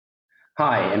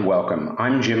Hi, and welcome.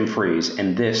 I'm Jim Fries,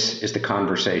 and this is The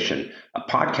ConversAItion, a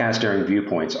podcast airing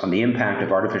viewpoints on the impact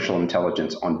of artificial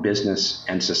intelligence on business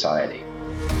and society.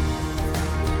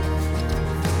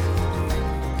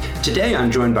 Today, I'm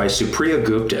joined by Supriya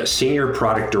Gupta, Senior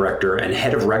Product Director and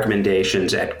Head of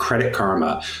Recommendations at Credit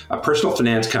Karma, a personal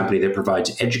finance company that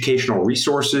provides educational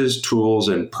resources, tools,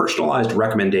 and personalized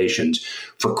recommendations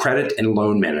for credit and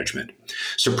loan management.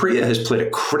 Supriya has played a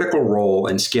critical role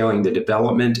in scaling the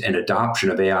development and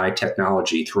adoption of AI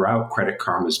technology throughout Credit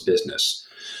Karma's business.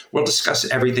 We'll discuss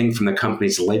everything from the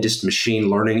company's latest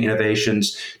machine learning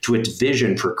innovations to its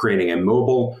vision for creating a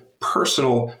mobile,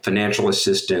 personal financial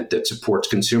assistant that supports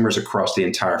consumers across the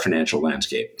entire financial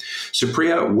landscape.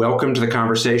 Supriya, welcome to the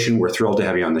conversation. We're thrilled to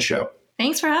have you on the show.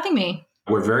 Thanks for having me.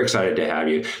 We're very excited to have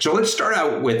you. So let's start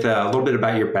out with a little bit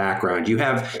about your background. You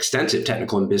have extensive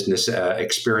technical and business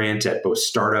experience at both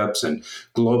startups and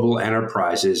global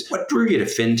enterprises. What drew you to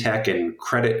fintech and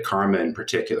Credit Karma in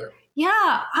particular?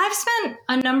 Yeah, I've spent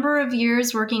a number of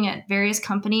years working at various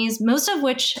companies, most of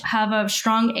which have a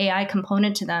strong AI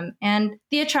component to them. And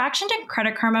the attraction to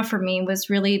Credit Karma for me was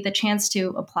really the chance to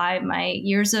apply my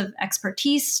years of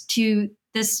expertise to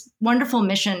this wonderful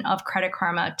mission of Credit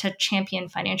Karma to champion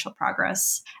financial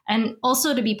progress, and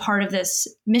also to be part of this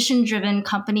mission-driven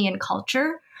company and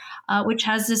culture, which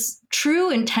has this true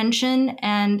intention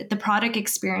and the product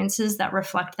experiences that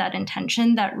reflect that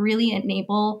intention that really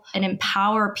enable and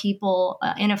empower people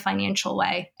in a financial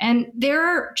way. And there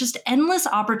are just endless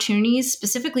opportunities,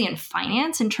 specifically in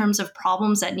finance, in terms of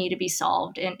problems that need to be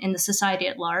solved in the society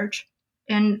at large.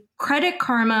 And Credit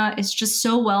Karma is just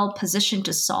so well positioned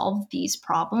to solve these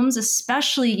problems,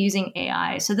 especially using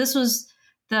AI. So this was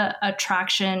the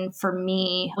attraction for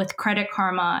me with Credit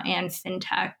Karma and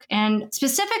fintech. And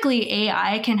specifically,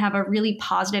 AI can have a really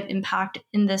positive impact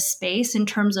in this space in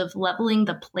terms of leveling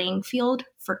the playing field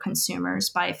for consumers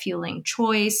by fueling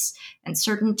choice and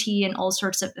certainty and all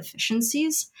sorts of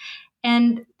efficiencies.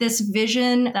 And this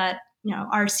vision that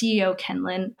our CEO, Ken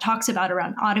Lin, talks about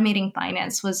around automating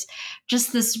finance was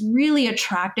just this really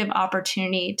attractive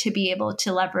opportunity to be able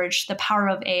to leverage the power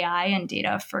of AI and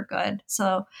data for good.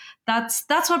 So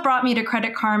that's what brought me to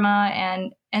Credit Karma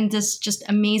and this just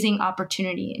amazing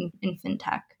opportunity in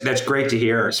fintech. That's great to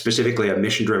hear, specifically a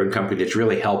mission-driven company that's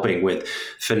really helping with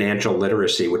financial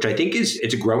literacy, which I think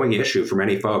it's a growing issue for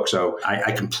many folks. So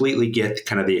I completely get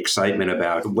kind of the excitement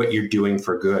about what you're doing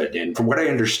for good. And from what I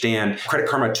understand, Credit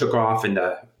Karma took off in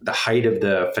the height of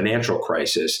the financial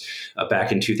crisis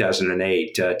back in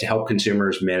 2008 to help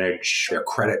consumers manage their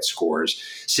credit scores.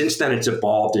 Since then, it's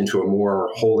evolved into a more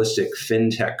holistic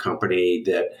fintech company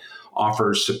that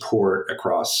offers support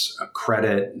across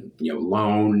credit,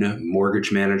 loan,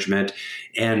 mortgage management.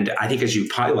 And I think, as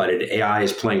you've highlighted, AI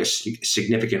is playing a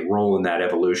significant role in that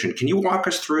evolution. Can you walk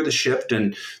us through the shift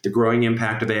and the growing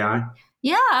impact of AI?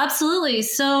 Yeah, absolutely.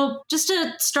 So just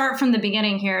to start from the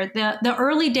beginning here, the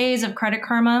early days of Credit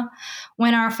Karma,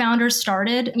 when our founders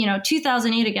started,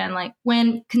 2008 again, like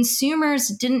when consumers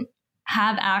didn't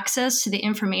have access to the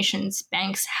information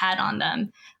banks had on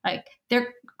them, like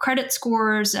their credit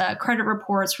scores, credit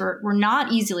reports were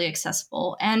not easily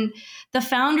accessible. And the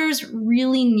founders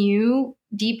really knew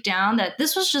deep down that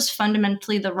this was just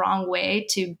fundamentally the wrong way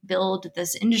to build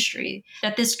this industry,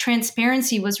 that this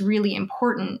transparency was really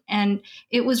important. And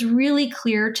it was really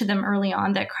clear to them early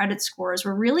on that credit scores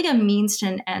were really a means to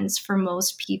an ends for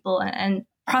most people and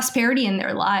prosperity in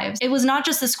their lives. It was not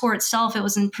just the score itself, it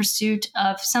was in pursuit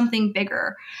of something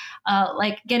bigger.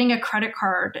 Like getting a credit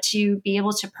card to be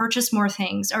able to purchase more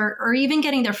things or even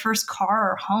getting their first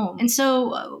car or home. And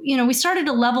so, we started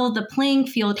to level the playing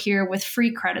field here with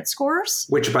free credit scores.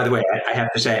 Which, by the way, I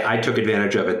have to say, I took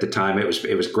advantage of at the time. It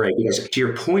was great because, to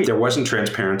your point, there wasn't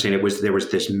transparency and there was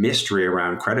this mystery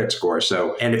around credit scores.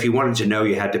 So, and if you wanted to know,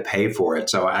 you had to pay for it.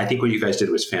 So I think what you guys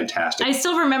did was fantastic. I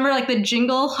still remember like the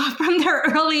jingle from their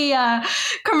early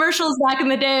commercials back in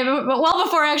the day, but well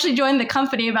before I actually joined the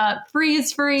company about free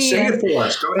is free. Sing it for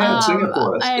us. Go ahead, sing it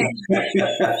for us.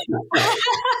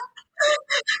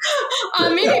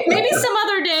 Maybe some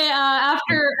other day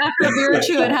after a beer or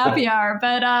two at happy hour.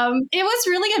 But it was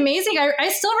really amazing. I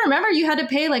still remember you had to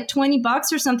pay like $20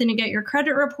 or something to get your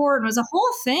credit report. It was a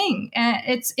whole thing. And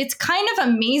it's kind of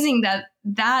amazing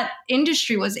that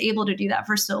industry was able to do that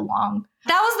for so long.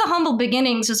 That was the humble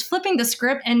beginnings, just flipping the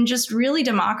script and just really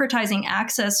democratizing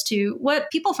access to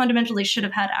what people fundamentally should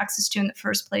have had access to in the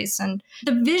first place. And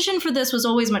the vision for this was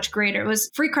always much greater. It was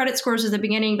free credit scores at the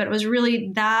beginning, but it was really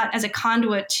that as a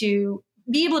conduit to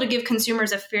be able to give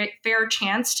consumers a fair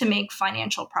chance to make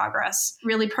financial progress,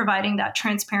 really providing that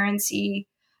transparency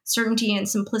certainty and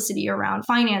simplicity around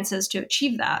finances to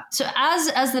achieve that. So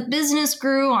as the business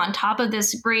grew on top of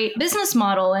this great business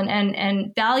model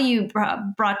and value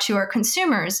brought to our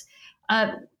consumers,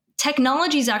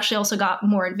 technologies actually also got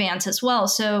more advanced as well.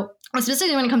 So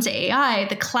specifically when it comes to AI,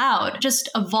 the cloud just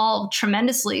evolved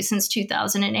tremendously since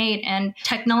 2008, and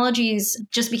technologies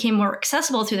just became more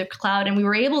accessible through the cloud. And we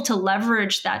were able to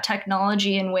leverage that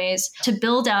technology in ways to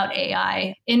build out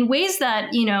AI in ways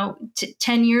that,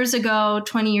 10 years ago,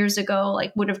 20 years ago,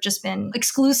 like would have just been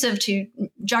exclusive to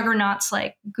juggernauts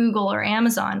like Google or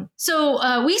Amazon.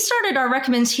 So we started our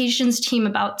recommendations team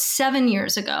about 7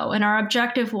 years ago. And our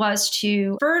objective was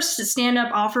to first stand up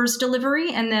offers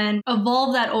delivery and then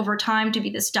evolve that over time to be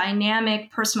this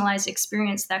dynamic, personalized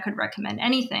experience that could recommend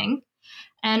anything.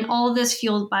 And all of this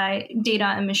fueled by data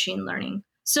and machine learning.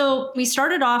 So we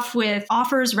started off with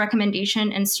offers,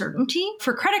 recommendation, and certainty.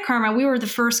 For Credit Karma, we were the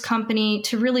first company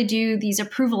to really do these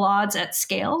approval odds at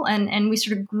scale. And we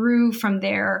sort of grew from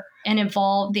there and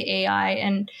evolved the AI.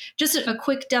 And just a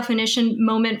quick definition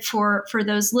moment for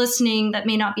those listening that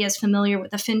may not be as familiar with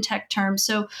the fintech term.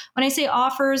 So when I say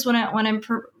offers, when I'm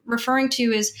referring to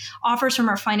is offers from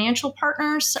our financial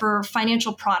partners for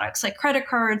financial products like credit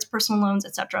cards, personal loans,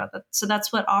 etc. So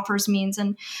that's what offers means.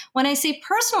 And when I say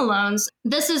personal loans,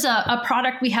 this is a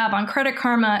product we have on Credit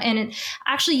Karma, and it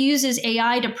actually uses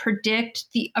AI to predict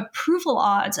the approval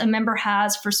odds a member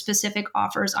has for specific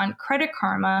offers on Credit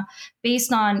Karma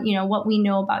based on what we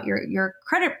know about your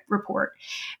credit report.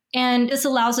 And this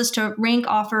allows us to rank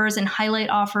offers and highlight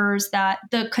offers that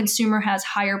the consumer has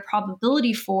higher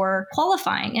probability for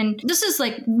qualifying. And this is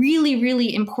like really,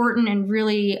 really important and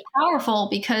really powerful,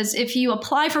 because if you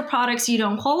apply for products you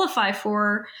don't qualify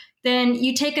for, then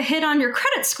you take a hit on your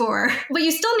credit score, but you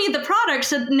still need the product.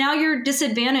 So now you're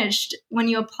disadvantaged when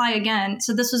you apply again.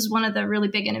 So this was one of the really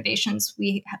big innovations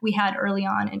we had early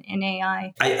on in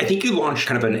AI. I think you launched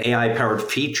kind of an AI-powered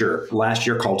feature last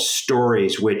year called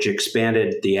Stories, which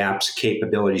expanded the app's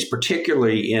capabilities,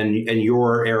 particularly in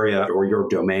your area, or your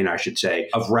domain, I should say,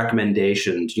 of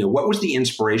recommendations. What was the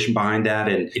inspiration behind that?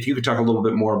 And if you could talk a little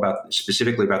bit more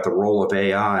specifically about the role of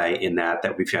AI in that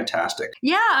would be fantastic.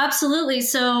 Yeah, absolutely.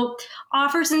 So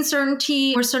offers and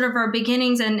certainty were sort of our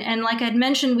beginnings. And like I'd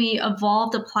mentioned, we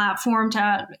evolved the platform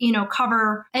to,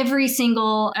 cover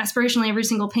aspirationally every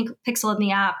single pixel in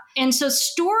the app. And so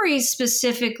Stories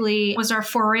specifically was our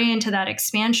foray into that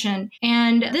expansion.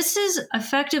 And this is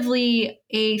effectively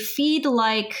a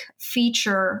feed-like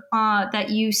feature that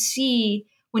you see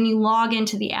when you log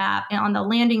into the app and on the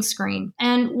landing screen.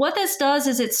 And what this does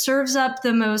is it serves up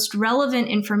the most relevant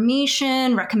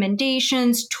information,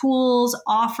 recommendations, tools,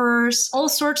 offers, all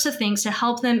sorts of things to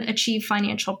help them achieve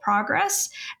financial progress.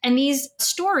 And these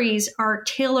stories are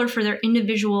tailored for their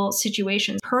individual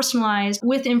situations, personalized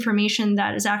with information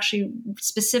that is actually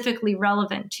specifically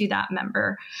relevant to that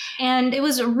member. And it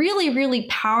was a really, really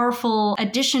powerful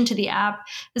addition to the app,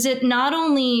 as it not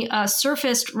only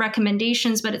surfaced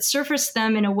recommendations, but it surfaced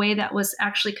them in a way that was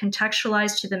actually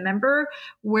contextualized to the member,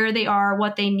 where they are,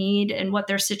 what they need, and what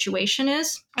their situation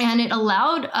is. And it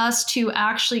allowed us to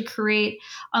actually create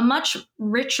a much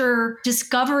richer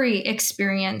discovery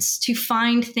experience to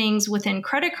find things within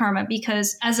Credit Karma,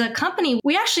 because as a company,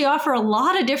 we actually offer a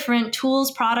lot of different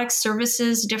tools, products,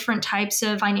 services, different types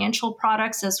of financial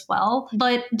products as well.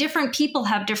 But different people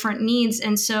have different needs.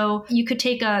 And so you could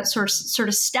take a sort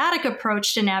of static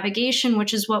approach to navigation,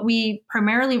 which is what we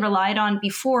primarily relied on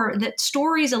before, that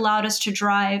Stories allowed us to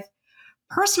drive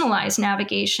personalized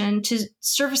navigation to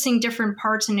surfacing different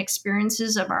parts and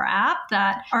experiences of our app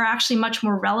that are actually much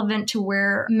more relevant to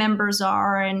where members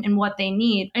are and what they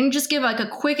need. And just give like a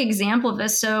quick example of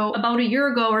this. So about a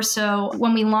year ago or so,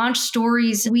 when we launched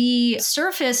Stories, we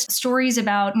surfaced stories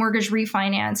about mortgage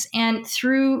refinance. And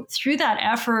through that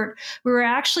effort, we were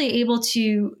actually able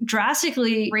to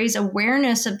drastically raise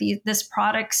awareness of this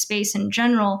product space in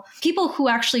general. People who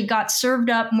actually got served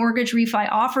up mortgage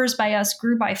refi offers by us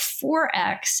grew by 4x.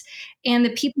 And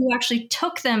the people who actually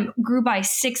took them grew by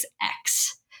 6x,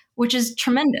 which is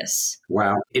tremendous.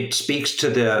 Wow. It speaks to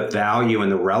the value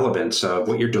and the relevance of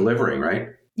what you're delivering, right?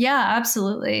 Yeah,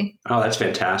 absolutely. Oh, that's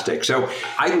fantastic. So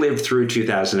I lived through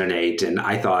 2008 and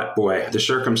I thought, boy, the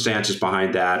circumstances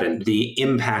behind that and the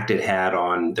impact it had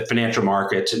on the financial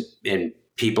markets and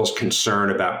people's concern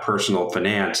about personal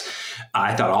finance,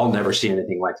 I thought I'll never see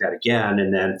anything like that again.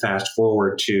 And then fast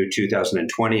forward to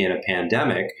 2020 and a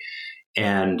pandemic.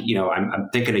 And, I'm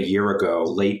thinking a year ago,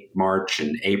 late March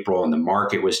and April, and the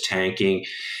market was tanking.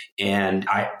 And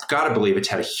I've got to believe it's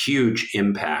had a huge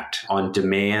impact on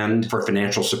demand for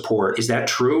financial support. Is that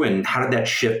true? And how did that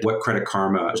shift what Credit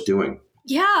Karma is doing?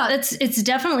 Yeah, it's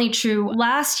definitely true.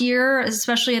 Last year,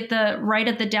 especially at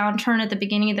the downturn at the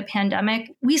beginning of the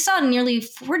pandemic, we saw nearly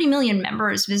 40 million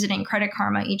members visiting Credit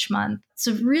Karma each month.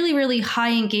 So really, really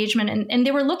high engagement. And they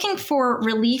were looking for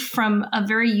relief from a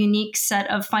very unique set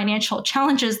of financial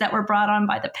challenges that were brought on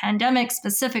by the pandemic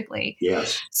specifically.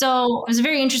 Yes. So it was a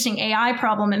very interesting AI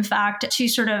problem, in fact, to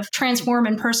sort of transform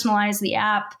and personalize the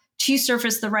app to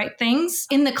surface the right things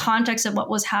in the context of what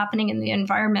was happening in the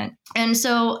environment. And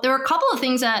so there were a couple of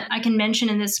things that I can mention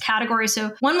in this category.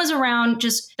 So one was around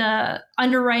just the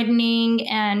underwriting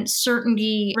and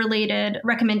certainty related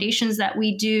recommendations that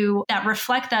we do that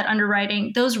reflect that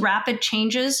underwriting, those rapid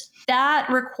changes. That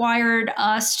required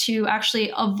us to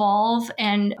actually evolve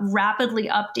and rapidly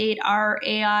update our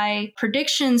AI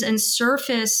predictions and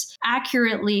surface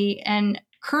accurately and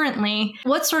currently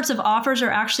what sorts of offers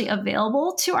are actually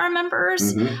available to our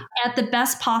members at the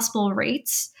best possible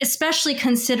rates, especially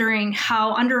considering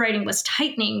how underwriting was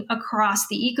tightening across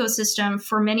the ecosystem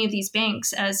for many of these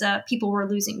banks as people were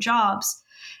losing jobs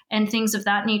and things of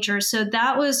that nature. So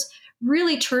that was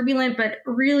really turbulent, but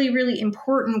really, really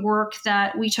important work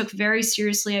that we took very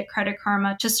seriously at Credit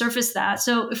Karma to surface that.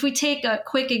 So if we take a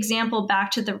quick example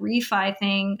back to the refi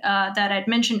thing that I'd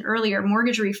mentioned earlier,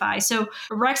 mortgage refi. So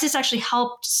Rexis actually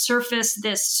helped surface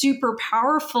this super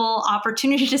powerful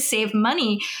opportunity to save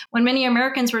money when many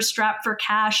Americans were strapped for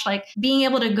cash. Like being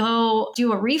able to go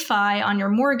do a refi on your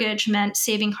mortgage meant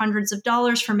saving hundreds of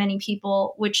dollars for many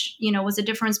people, which, was a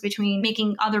difference between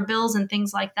making other bills and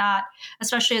things like that,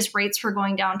 especially as rates were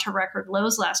going down to record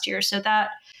lows last year. So that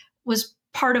was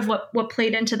part of what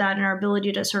played into that and our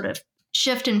ability to sort of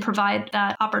shift and provide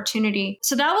that opportunity.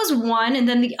 So that was one. And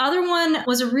then the other one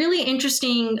was a really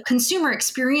interesting consumer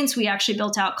experience we actually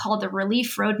built out called the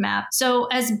Relief Roadmap. So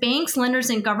as banks, lenders,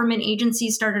 and government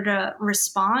agencies started to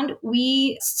respond,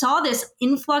 we saw this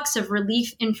influx of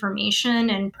relief information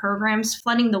and programs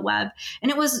flooding the web.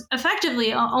 And it was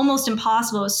effectively almost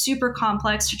impossible. It was super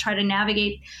complex to try to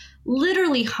navigate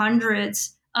literally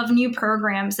hundreds of new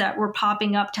programs that were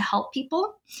popping up to help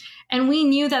people. And we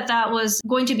knew that that was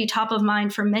going to be top of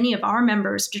mind for many of our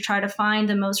members to try to find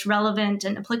the most relevant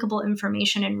and applicable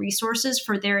information and resources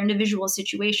for their individual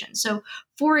situation. So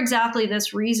for exactly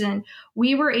this reason,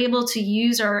 we were able to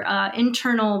use our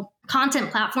internal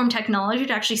content platform technology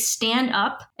to actually stand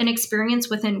up an experience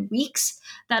within weeks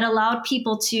that allowed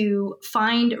people to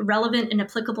find relevant and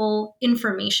applicable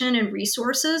information and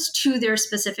resources to their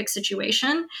specific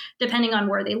situation, depending on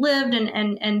where they lived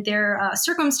and their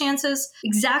circumstances,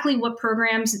 exactly what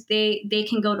programs they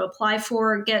can go to apply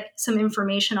for, get some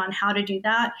information on how to do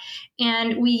that.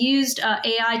 And we used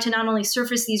AI to not only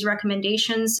surface these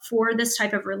recommendations for this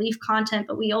type of relief content,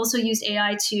 but we also used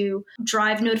AI to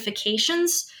drive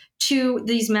notifications to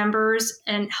these members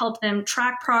and help them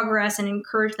track progress and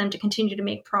encourage them to continue to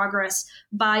make progress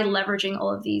by leveraging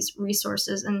all of these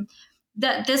resources. And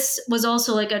that this was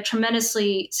also like a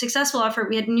tremendously successful effort.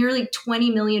 We had nearly 20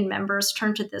 million members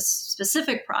turn to this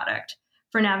specific product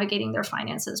for navigating their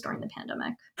finances during the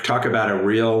pandemic. Talk about a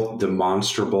real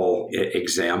demonstrable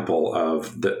example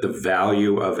of the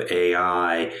value of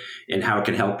AI and how it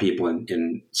can help people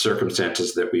in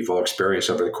circumstances that we've all experienced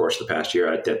over the course of the past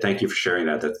year. Thank you for sharing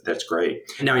that. That's great.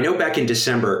 Now, I know back in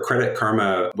December, Credit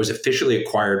Karma was officially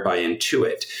acquired by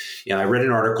Intuit. I read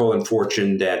an article in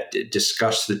Fortune that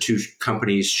discussed the two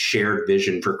companies' shared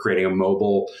vision for creating a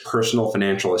mobile personal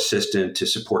financial assistant to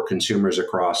support consumers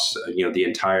across the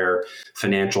entire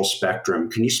financial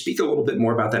spectrum. Can you speak a little bit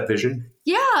more about that vision?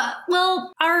 Yeah,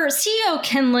 well, our CEO,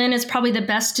 Ken Lin, is probably the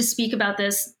best to speak about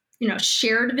this,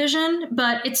 shared vision,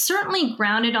 but it's certainly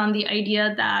grounded on the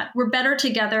idea that we're better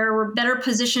together, we're better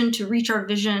positioned to reach our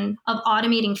vision of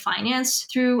automating finance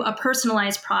through a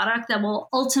personalized product that will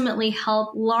ultimately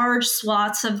help large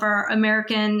swaths of our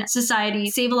American society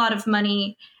save a lot of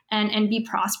money and be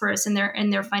prosperous in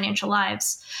their financial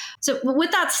lives. So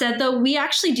with that said, though, we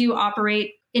actually do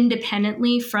operate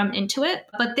independently from Intuit,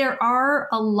 but there are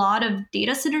a lot of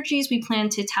data synergies we plan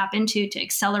to tap into to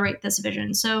accelerate this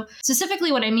vision. So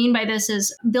specifically what I mean by this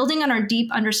is building on our deep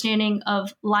understanding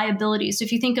of liabilities. So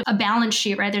if you think of a balance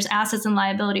sheet, right, there's assets and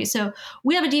liabilities. So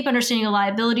we have a deep understanding of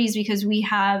liabilities because we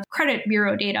have credit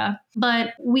bureau data,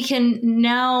 but we can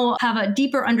now have a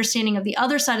deeper understanding of the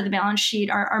other side of the balance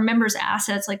sheet, our members'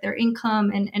 assets, like their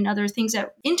income and other things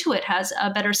that Intuit has a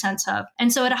better sense of.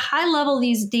 And so at a high level,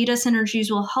 these data synergies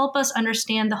will help us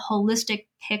understand the holistic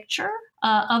picture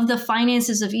of the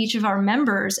finances of each of our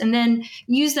members, and then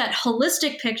use that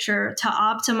holistic picture to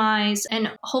optimize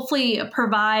and hopefully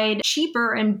provide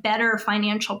cheaper and better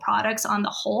financial products on the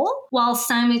whole, while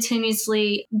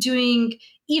simultaneously doing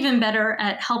even better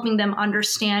at helping them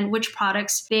understand which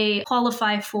products they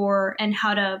qualify for and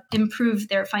how to improve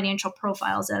their financial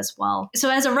profiles as well. So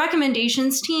as a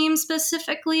recommendations team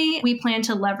specifically, we plan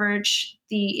to leverage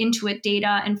the Intuit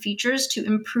data and features to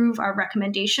improve our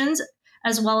recommendations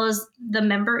as well as the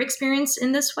member experience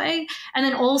in this way. And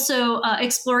then also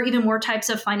explore even more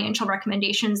types of financial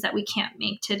recommendations that we can't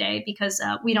make today because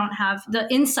we don't have the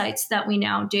insights that we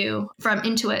now do from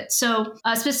Intuit. So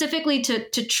specifically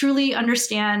to truly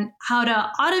understand how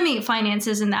to automate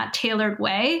finances in that tailored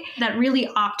way that really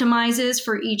optimizes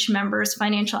for each member's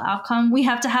financial outcome, we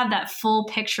have to have that full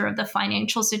picture of the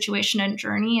financial situation and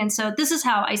journey. And so this is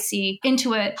how I see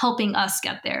Intuit helping us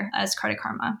get there as Credit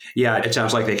Karma. Yeah, it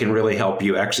sounds like they can really help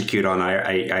you execute on,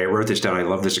 I wrote this down, I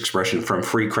love this expression, from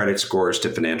free credit scores to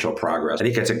financial progress. I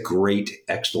think that's a great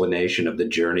explanation of the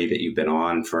journey that you've been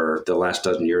on for the last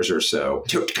dozen years or so.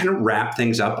 To kind of wrap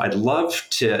things up, I'd love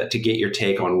to get your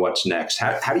take on what's next.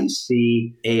 How do you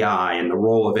see AI and the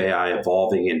role of AI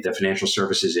evolving in the financial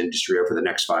services industry over the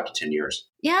next 5 to 10 years?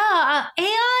 Yeah,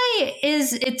 AI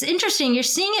it's interesting. You're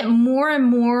seeing it more and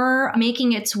more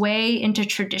making its way into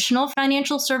traditional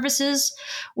financial services,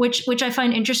 which I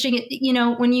find interesting. You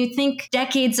know, when you think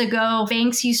decades ago,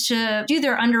 banks used to do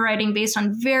their underwriting based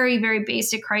on very, very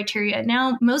basic criteria.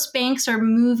 Now, most banks are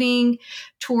moving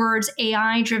towards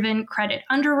AI-driven credit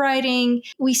underwriting.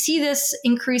 We see this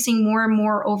increasing more and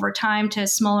more over time to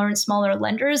smaller and smaller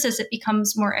lenders as it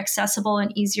becomes more accessible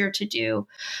and easier to do.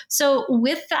 So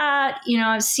with that,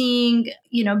 I'm seeing,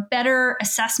 better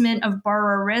assessment of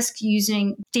borrower risk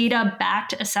using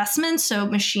data-backed assessments. So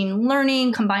machine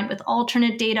learning combined with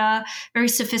alternate data, very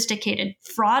sophisticated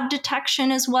fraud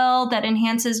detection as well that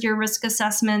enhances your risk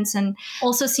assessments, and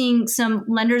also seeing some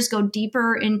lenders go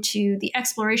deeper into the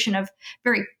exploration of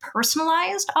very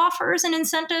personalized offers and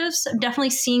incentives. I'm definitely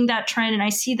seeing that trend, and I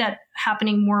see that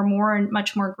happening more and more in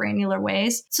much more granular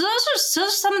ways. So those are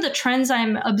some of the trends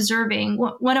I'm observing.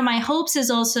 One of my hopes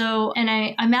is also, and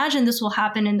I imagine this will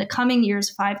happen in the coming years,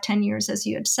 5, 10 years, as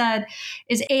you had said,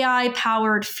 is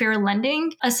AI-powered fair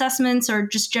lending assessments or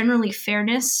just generally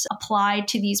fairness applied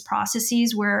to these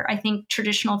processes where I think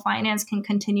traditional finance can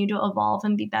continue to evolve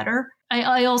and be better.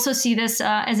 I also see this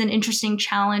as an interesting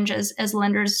challenge as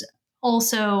lenders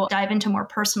also dive into more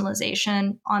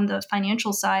personalization on the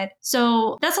financial side.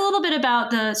 So that's a little bit about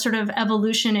the sort of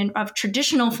evolution of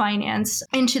traditional finance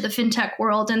into the fintech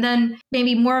world. And then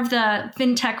maybe more of the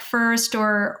fintech first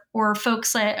or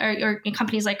folks like, or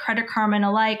companies like Credit Karma and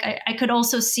alike, I could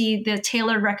also see the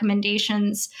tailored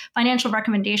recommendations, financial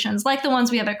recommendations like the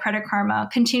ones we have at Credit Karma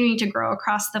continuing to grow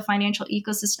across the financial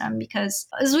ecosystem, because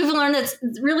as we've learned, it's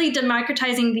really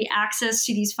democratizing the access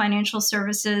to these financial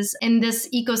services in this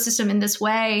ecosystem in this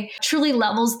way truly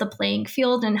levels the playing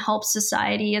field and helps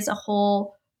society as a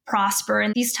whole prosper.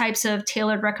 And these types of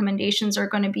tailored recommendations are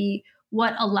going to be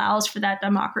what allows for that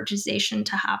democratization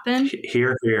to happen.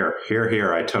 Hear, hear, hear,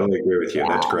 hear. I totally agree with you. Yeah.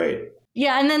 That's great.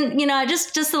 Yeah. And then,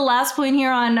 just the last point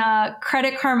here on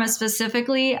Credit Karma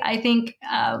specifically, I think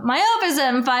my hope is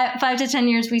that in 5 to 10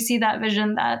 years, we see that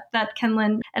vision that Ken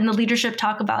Lin and the leadership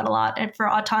talk about a lot for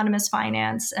autonomous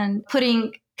finance and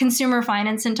putting consumer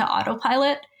finance into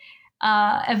autopilot.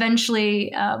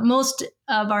 Eventually, most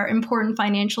of our important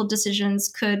financial decisions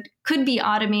could be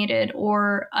automated,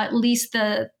 or at least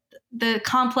the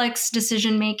complex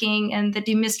decision making and the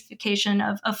demystification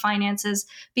of finances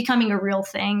becoming a real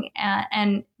thing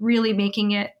and really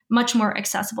making it much more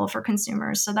accessible for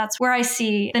consumers. So that's where I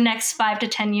see the next 5 to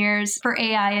 10 years for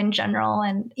AI in general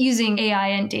and using AI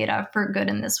and data for good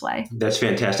in this way. That's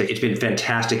fantastic. It's been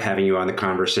fantastic having you on the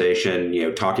conversation,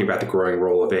 talking about the growing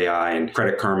role of AI and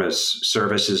Credit Karma's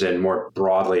services and more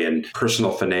broadly in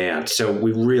personal finance. So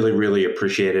we really, really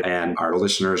appreciate it. And our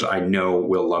listeners, I know,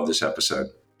 will love this episode.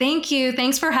 Thank you.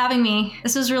 Thanks for having me.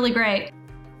 This was really great.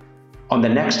 On the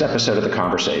next episode of The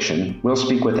Conversation, we'll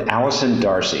speak with Allison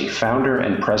Darcy, founder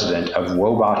and president of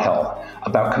Wobot Health,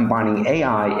 about combining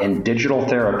AI and digital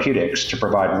therapeutics to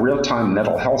provide real-time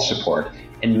mental health support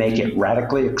and make it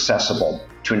radically accessible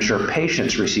to ensure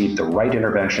patients receive the right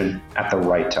intervention at the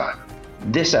right time.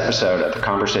 This episode of The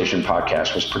Conversation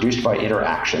podcast was produced by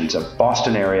Interactions, a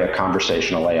Boston area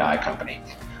conversational AI company.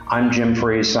 I'm Jim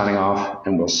Freeze signing off,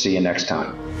 and we'll see you next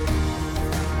time.